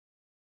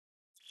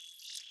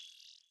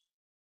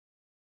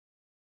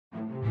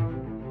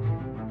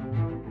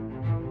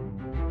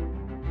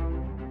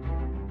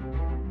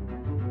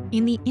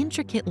In the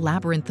intricate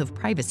labyrinth of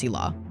privacy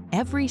law,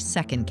 every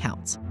second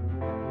counts.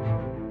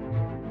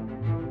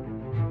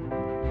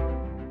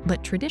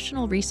 But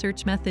traditional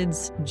research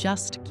methods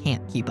just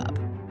can't keep up.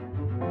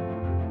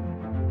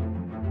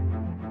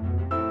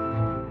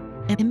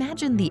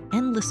 Imagine the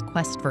endless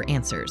quest for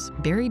answers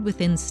buried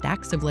within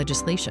stacks of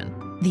legislation,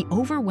 the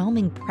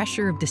overwhelming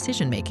pressure of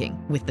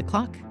decision-making with the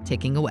clock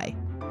ticking away.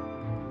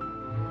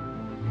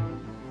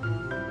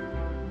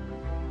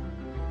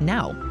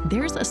 Now,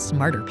 there's a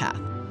smarter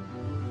path.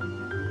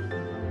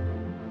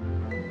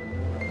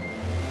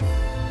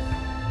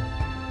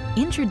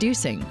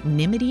 Introducing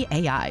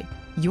NymityAI,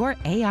 your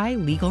AI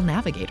legal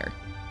navigator.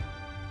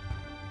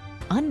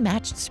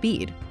 Unmatched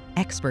speed,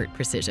 expert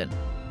precision.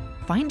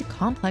 Find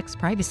complex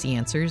privacy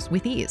answers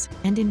with ease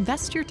and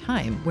invest your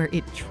time where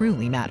it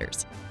truly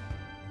matters.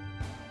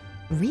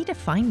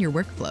 Redefine your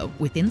workflow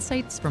with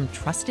insights from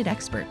trusted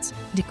experts,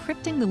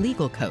 decrypting the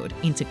legal code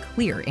into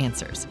clear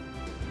answers.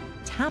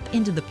 Tap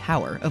into the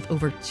power of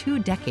over 2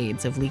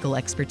 decades of legal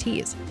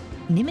expertise.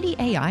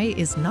 NymityAI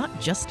is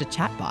not just a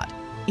chatbot.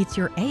 It's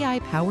your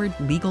AI-powered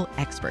legal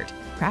expert,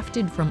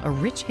 crafted from a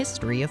rich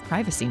history of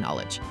privacy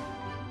knowledge.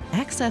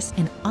 Access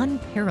an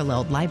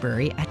unparalleled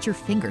library at your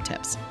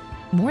fingertips.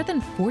 More than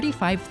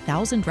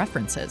 45,000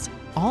 references,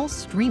 all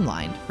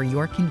streamlined for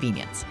your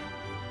convenience.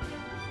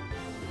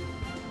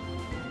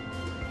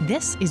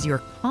 This is your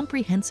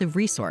comprehensive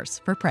resource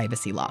for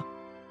privacy law.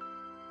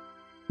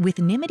 With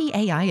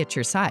NymityAI at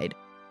your side,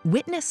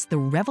 witness the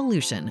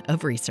revolution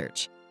of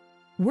research.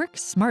 Work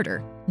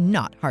smarter,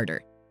 not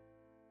harder.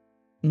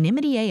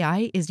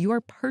 NymityAI is your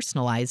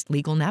personalized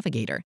legal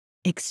navigator.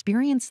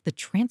 Experience the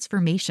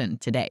transformation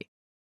today.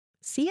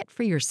 See it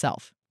for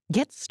yourself.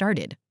 Get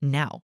started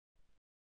now.